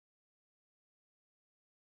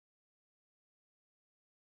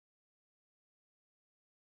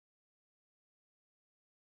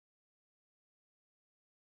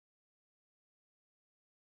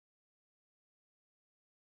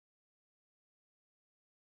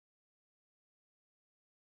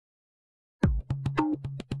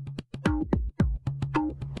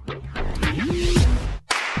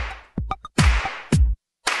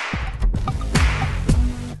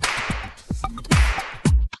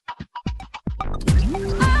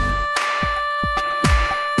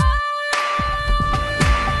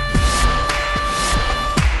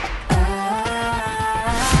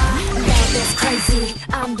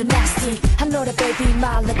know that baby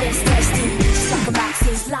my love is tasty. Just like a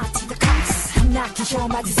Max's locked to the cops. I'm not control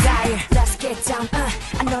my desire. Let's get down,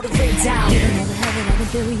 I know the way down. You don't know the hell that I've been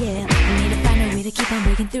through, yeah. We need to find a way to keep on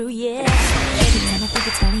breaking through, yeah. Every time I think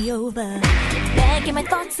it's finally over, back in my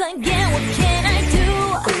thoughts again, what can I